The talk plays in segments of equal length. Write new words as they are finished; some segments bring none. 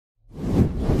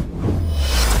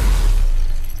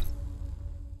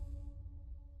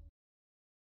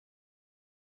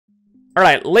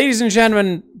Alright, ladies and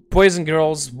gentlemen, boys and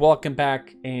girls, welcome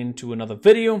back into another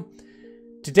video.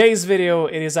 Today's video,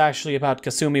 it is actually about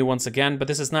Kasumi once again, but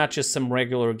this is not just some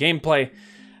regular gameplay.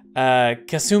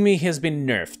 Kasumi has been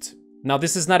nerfed. Now,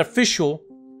 this is not official,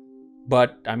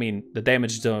 but, I mean, the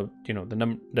damage, the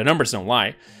numbers don't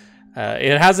lie.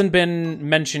 It hasn't been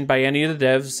mentioned by any of the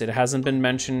devs. It hasn't been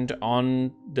mentioned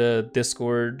on the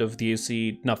Discord of the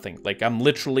UC, nothing. Like, I'm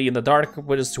literally in the dark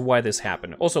as to why this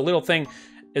happened. Also, a little thing,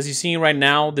 as you see right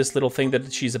now, this little thing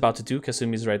that she's about to do,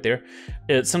 Kasumi's right there.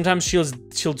 Sometimes she'll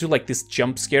do like this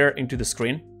jump scare into the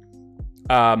screen.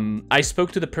 I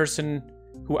spoke to the person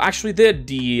who actually did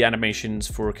the animations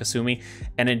for Kasumi,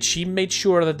 and then she made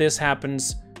sure that this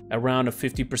happens around a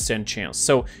 50% chance.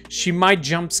 So she might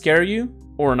jump scare you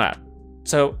or not.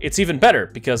 So it's even better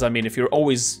because, I mean, if you're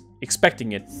always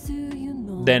expecting it,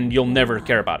 then you'll never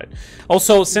care about it.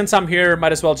 Also, since I'm here,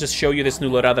 might as well just show you this new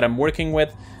loadout that I'm working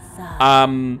with.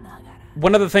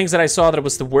 One of the things that I saw that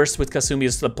was the worst with Kasumi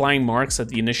is applying marks at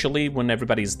the initially when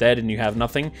everybody's dead and you have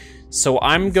nothing. So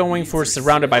I'm going for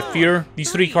Surrounded by Fear.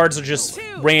 These three cards are just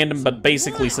random, but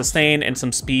basically sustain and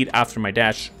some speed after my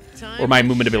dash or my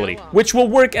movement ability, which will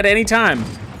work at any time,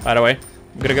 by the way.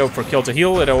 I'm gonna go for Kill to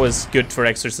Heal. It's always good for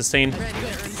extra sustain.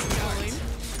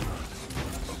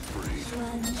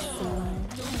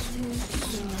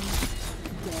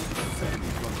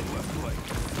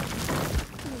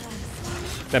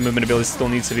 That movement ability still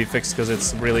needs to be fixed because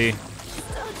it's really...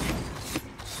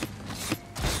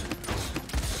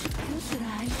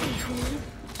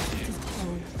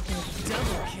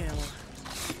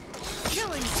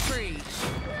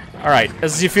 Alright,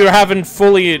 as if you haven't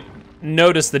fully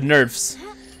noticed the nerfs,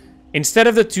 instead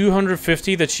of the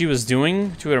 250 that she was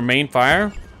doing to her main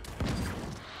fire...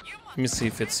 Let me see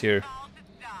if it's here.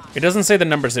 It doesn't say the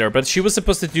numbers there, but she was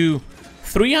supposed to do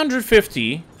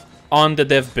 350 on the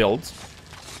dev build.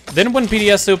 Then when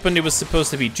PTS opened, it was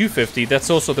supposed to be 250. That's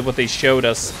also what they showed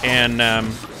us, and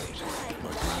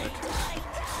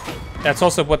that's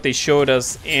also what they showed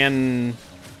us in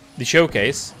the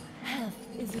showcase.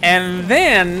 And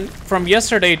then, from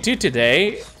yesterday to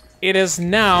today, it has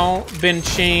now been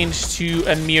changed to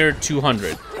a mere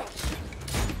 200.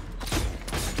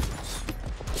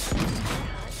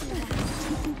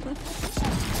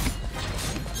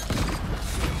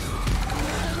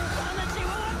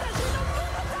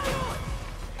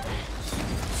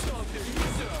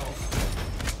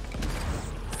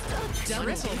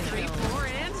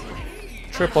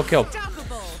 Triple kill.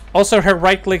 Also, her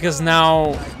right click is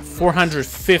now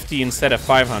 450 instead of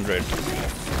 500.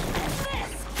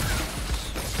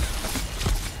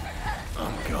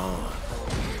 I'm gone.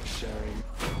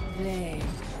 They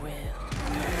will.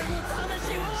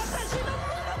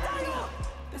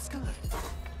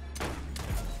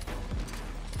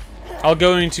 I'll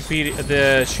go into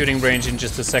the shooting range in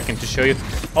just a second to show you.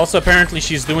 Also, apparently,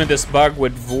 she's doing this bug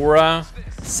with Vora,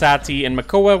 Sati, and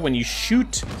Makoa. When you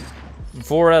shoot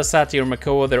Vora, Sati, or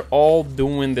Makoa, they're all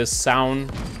doing this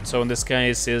sound. So in this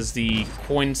case is the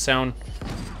coin sound.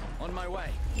 On my way.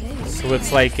 So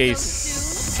it's like a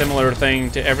similar thing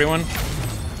to everyone.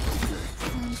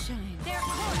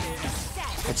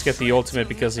 Let's get the ultimate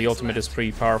because the ultimate is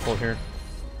pretty powerful here.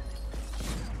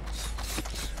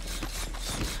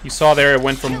 You saw there it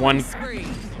went from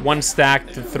one stack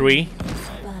to 3.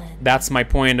 That's my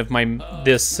point of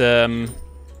this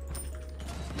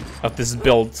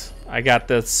build. I got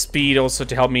the speed also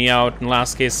to help me out in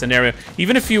last case scenario.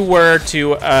 Even if you were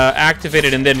to activate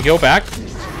it and then go back,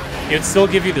 it would still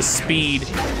give you the speed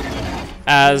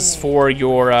as for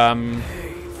your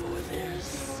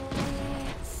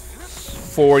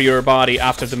body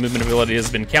after the movement ability has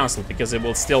been cancelled, because it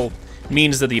will still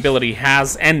means that the ability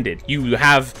has ended. You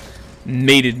have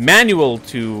made it manual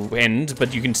to end,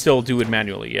 but you can still do it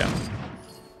manually, yeah.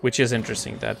 Which is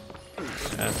interesting. That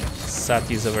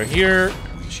Sati's over here.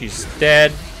 She's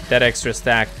dead. That extra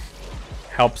stack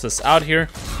helps us out here.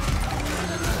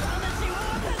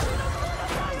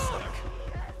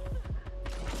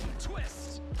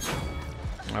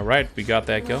 All right, we got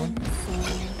that going.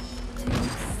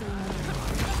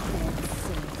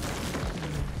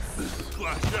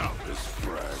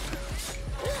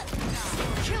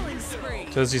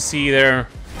 So as you see there,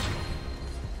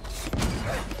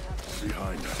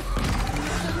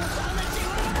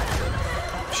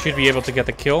 should be able to get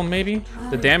the kill, maybe?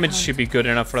 The damage should be good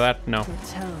enough for that. No,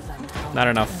 not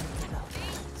enough.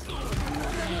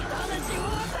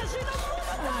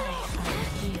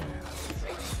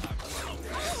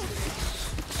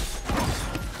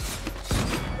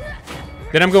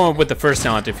 Then I'm going with the first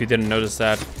talent, if you didn't notice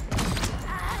that.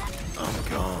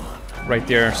 right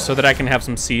there so that I can have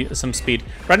some speed.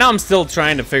 Right now I'm still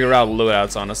trying to figure out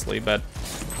loadouts, honestly, but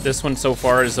this one so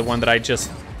far is the one that I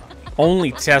just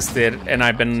only tested and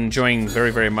I've been enjoying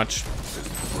very, very much.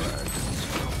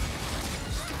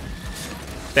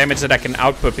 Damage that I can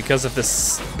output because of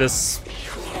this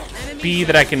speed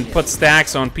that I can put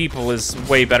stacks on people is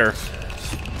way better.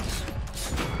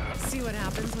 See what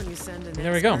happens when you send an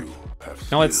There we go.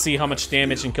 Now let's see how much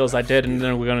damage and kills I did, and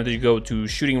then we're gonna go to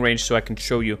shooting range so I can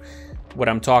show you what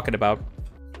I'm talking about.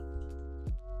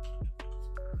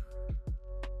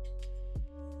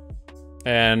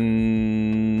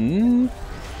 And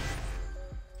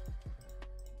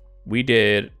we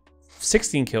did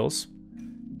 16 kills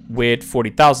with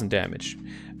 40,000 damage.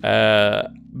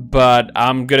 But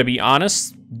I'm gonna be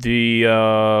honest,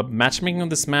 the matchmaking of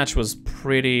this match was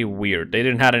pretty weird. They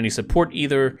didn't have any support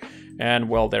either, and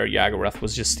well, their Yaggorath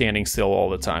was just standing still all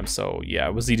the time. So yeah,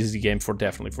 it was an easy game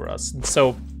definitely for us.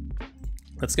 So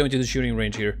let's go into the shooting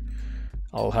range here.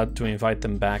 I'll have to invite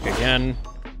them back again.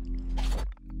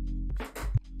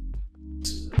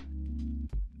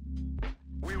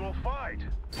 We will fight.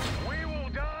 We will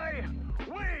die.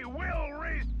 We will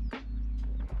raise.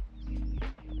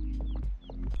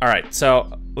 Alright,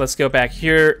 so let's go back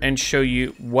here and show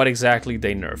you what exactly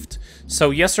they nerfed.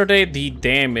 So yesterday the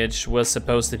damage was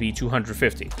supposed to be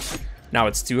 250. Now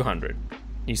it's 200.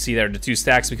 You see there the two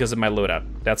stacks because of my loadout.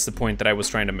 That's the point that I was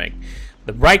trying to make.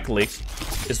 The right click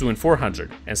is doing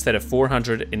 400 instead of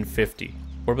 450.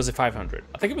 Or was it 500?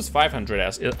 I think it was 500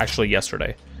 actually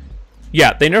yesterday.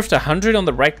 Yeah, they nerfed 100 on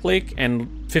the right click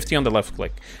and 50 on the left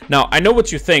click. Now, I know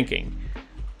what you're thinking.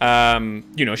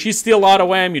 You know, she's still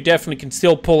auto-aim, you definitely can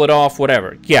still pull it off,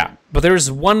 whatever. Yeah, but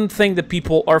there's one thing that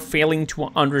people are failing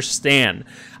to understand.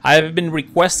 I have been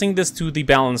requesting this to the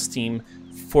balance team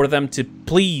for them to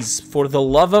please, for the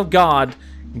love of God,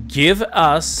 give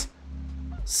us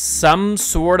some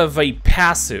sort of a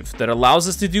passive that allows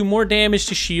us to do more damage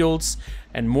to shields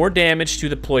and more damage to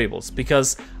deployables.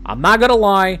 Because, I'm not gonna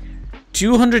lie,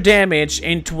 200 damage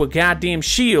into a goddamn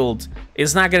shield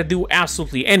is not gonna do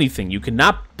absolutely anything. You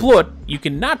cannot put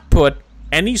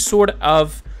any sort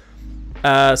of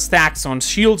stacks on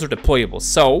shields or deployables.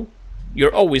 So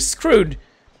you're always screwed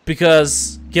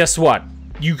because guess what?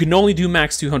 You can only do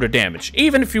max 200 damage.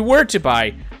 Even if you were to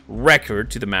buy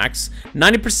record to the max,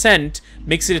 90%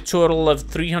 makes it a total of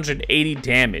 380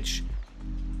 damage.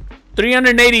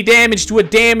 380 damage to a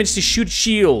damage to shoot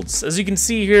shields. As you can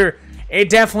see here, it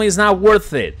definitely is not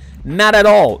worth it. Not at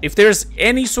all. If there's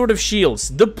any sort of shields,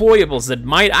 deployables that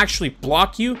might actually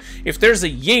block you, if there's a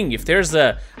Ying, if there's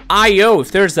a IO,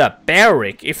 if there's a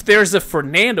Barrick, if there's a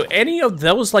Fernando, any of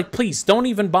those, like, please, don't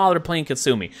even bother playing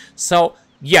Kasumi. So,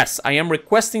 yes, I am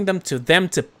requesting them to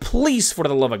please, for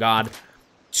the love of God,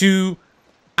 to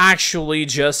actually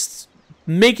just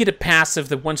make it a passive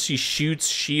that once she shoots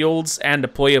shields and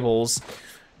deployables,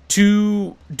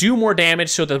 to do more damage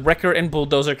so that Wrecker and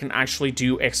Bulldozer can actually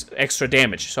do extra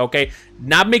damage. So, okay,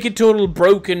 not make it total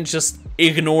broken, just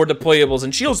ignore deployables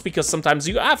and shields because sometimes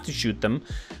you have to shoot them,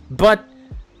 but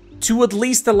to at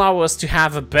least allow us to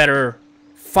have a better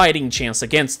fighting chance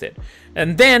against it.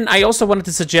 And then I also wanted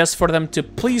to suggest for them to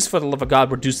please, for the love of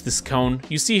God, reduce this cone.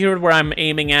 You see here where I'm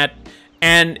aiming at,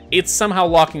 and it's somehow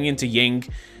locking into Ying.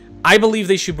 I believe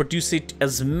they should reduce it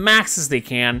as max as they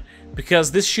can,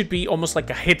 because this should be almost like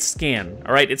a hit scan,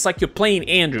 alright? It's like you're playing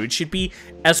Andrew. It should be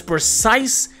as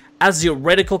precise as your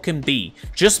reticle can be.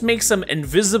 Just make some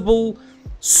invisible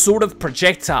sort of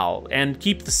projectile and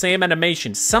keep the same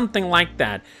animation, something like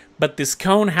that. But this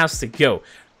cone has to go.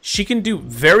 She can do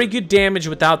very good damage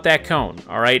without that cone,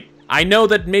 alright? I know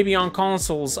that maybe on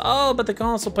consoles, oh, but the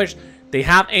console players, they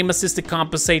have aim assist to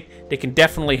compensate. They can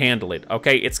definitely handle it,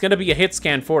 okay? It's going to be a hit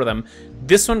scan for them.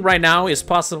 This one right now is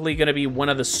possibly going to be one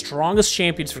of the strongest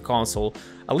champions for console.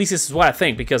 At least this is what I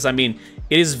think, because, I mean,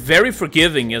 it is very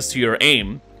forgiving as to your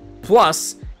aim.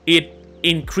 Plus, it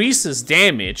increases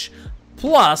damage.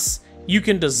 Plus, you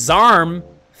can disarm,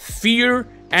 fear,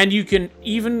 and you can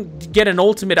even get an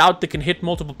ultimate out that can hit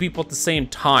multiple people at the same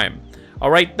time.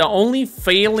 Alright, the only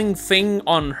failing thing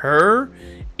on her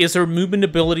is her movement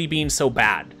ability being so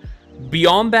bad.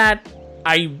 Beyond that,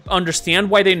 I understand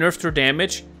why they nerfed her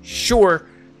damage, sure,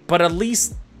 but at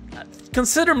least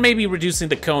consider maybe reducing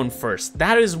the cone first.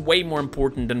 That is way more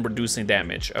important than reducing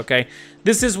damage, okay?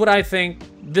 This is what I think.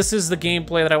 This is the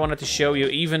gameplay that I wanted to show you,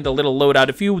 even the little loadout.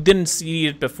 If you didn't see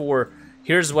it before,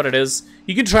 here's what it is.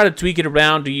 You can try to tweak it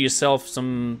around, do yourself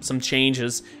some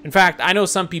changes. In fact, I know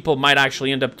some people might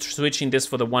actually end up switching this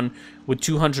for the one with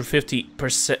 250%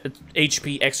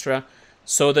 HP extra.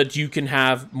 so that you can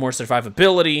have more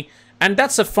survivability. And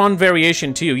that's a fun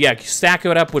variation too. Yeah, stack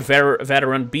it up with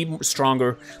veteran, be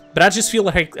stronger. But I just feel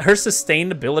like her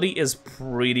sustainability is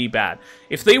pretty bad.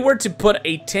 If they were to put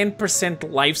a 10%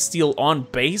 lifesteal on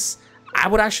base, I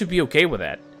would actually be okay with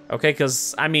that. Okay,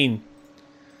 because I mean,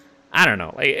 I don't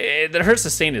know. Her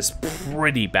sustain is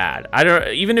pretty bad.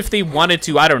 Even if they wanted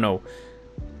to, I don't know.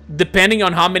 Depending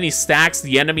on how many stacks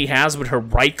the enemy has with her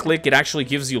right click, it actually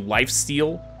gives you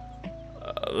lifesteal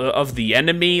of the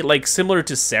enemy, like similar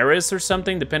to Ceres or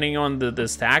something, depending on the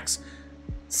stacks.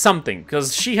 Something,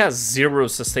 because she has 0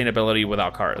 sustainability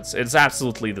without cards. It's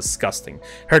absolutely disgusting.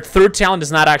 Her third talent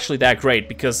is not actually that great,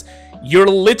 because you're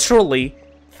literally,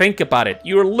 think about it,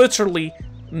 you're literally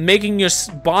making your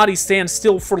body stand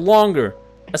still for longer.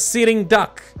 A sitting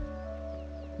duck.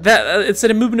 It's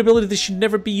a movement ability that should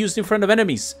never be used in front of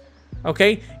enemies.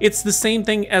 Okay? It's the same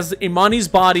thing as Imani's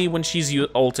body when she's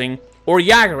ulting, or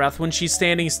Yagarath when she's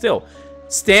standing still.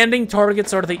 Standing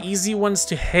targets are the easy ones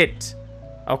to hit.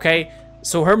 Okay?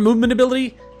 So her movement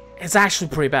ability is actually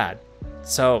pretty bad.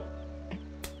 So,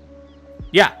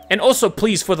 yeah. And also,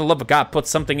 please, for the love of God, put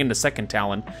something in the second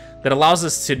talent that allows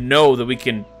us to know that we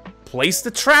can place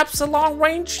the traps at long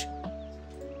range.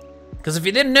 Because if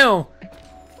you didn't know,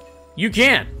 you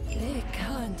can.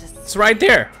 It's right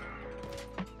there.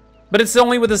 But it's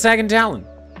only with the second talent.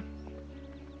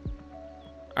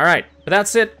 Alright, but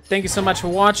that's it. Thank you so much for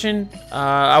watching.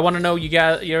 I want to know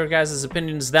your guys'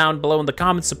 opinions down below in the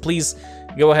comments, so please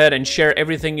go ahead and share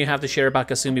everything you have to share about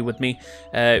Kasumi with me.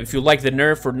 If you like the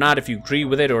nerf or not, if you agree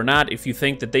with it or not, if you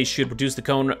think that they should reduce the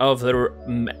cone of their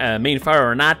main fire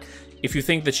or not, if you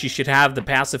think that she should have the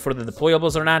passive for the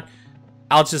deployables or not,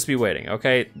 I'll just be waiting,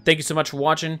 okay? Thank you so much for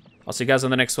watching. I'll see you guys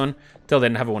on the next one. Till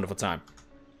then, have a wonderful time.